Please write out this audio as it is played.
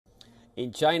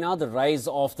In China, the rise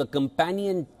of the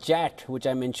companion chat, which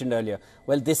I mentioned earlier,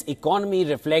 well, this economy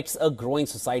reflects a growing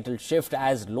societal shift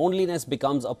as loneliness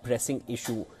becomes a pressing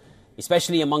issue,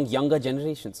 especially among younger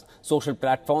generations. Social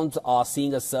platforms are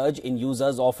seeing a surge in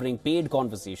users offering paid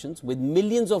conversations with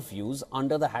millions of views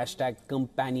under the hashtag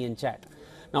companion chat.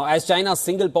 Now, as China's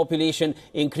single population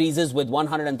increases with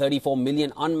 134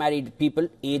 million unmarried people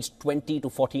aged 20 to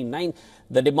 49,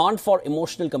 the demand for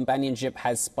emotional companionship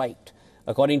has spiked.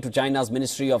 According to China's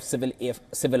Ministry of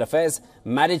Civil Affairs,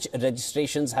 marriage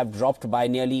registrations have dropped by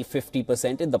nearly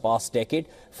 50% in the past decade,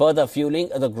 further fueling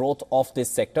the growth of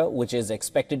this sector, which is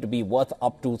expected to be worth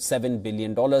up to $7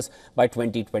 billion by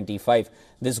 2025.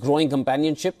 This growing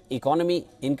companionship economy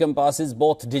encompasses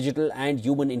both digital and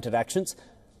human interactions.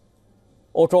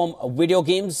 Autumn video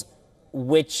games,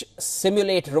 which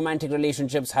simulate romantic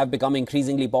relationships, have become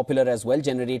increasingly popular as well,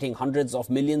 generating hundreds of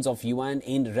millions of yuan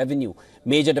in revenue.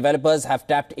 Major developers have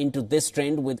tapped into this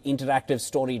trend with interactive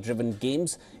story-driven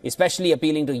games, especially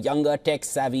appealing to younger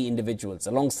tech-savvy individuals.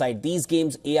 Alongside these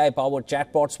games, AI-powered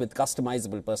chatbots with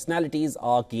customizable personalities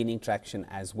are gaining traction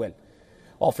as well,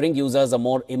 offering users a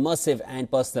more immersive and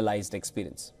personalized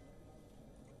experience.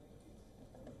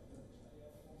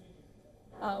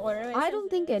 I don't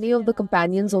think any of the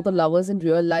companions or the lovers in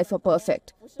real life are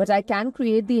perfect, but I can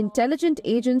create the intelligent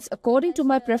agents according to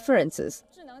my preferences.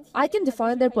 I can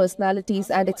define their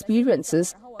personalities and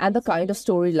experiences and the kind of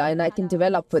storyline I can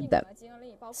develop with them.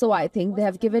 So I think they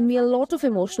have given me a lot of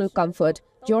emotional comfort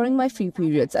during my free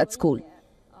periods at school.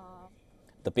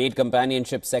 The paid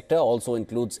companionship sector also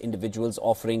includes individuals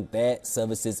offering their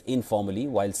services informally.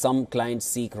 While some clients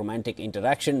seek romantic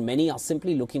interaction, many are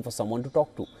simply looking for someone to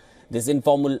talk to. This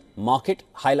informal market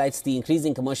highlights the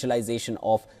increasing commercialization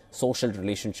of social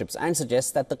relationships and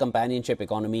suggests that the companionship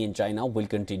economy in China will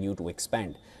continue to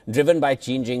expand, driven by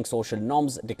changing social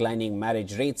norms, declining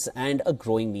marriage rates, and a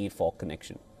growing need for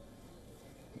connection.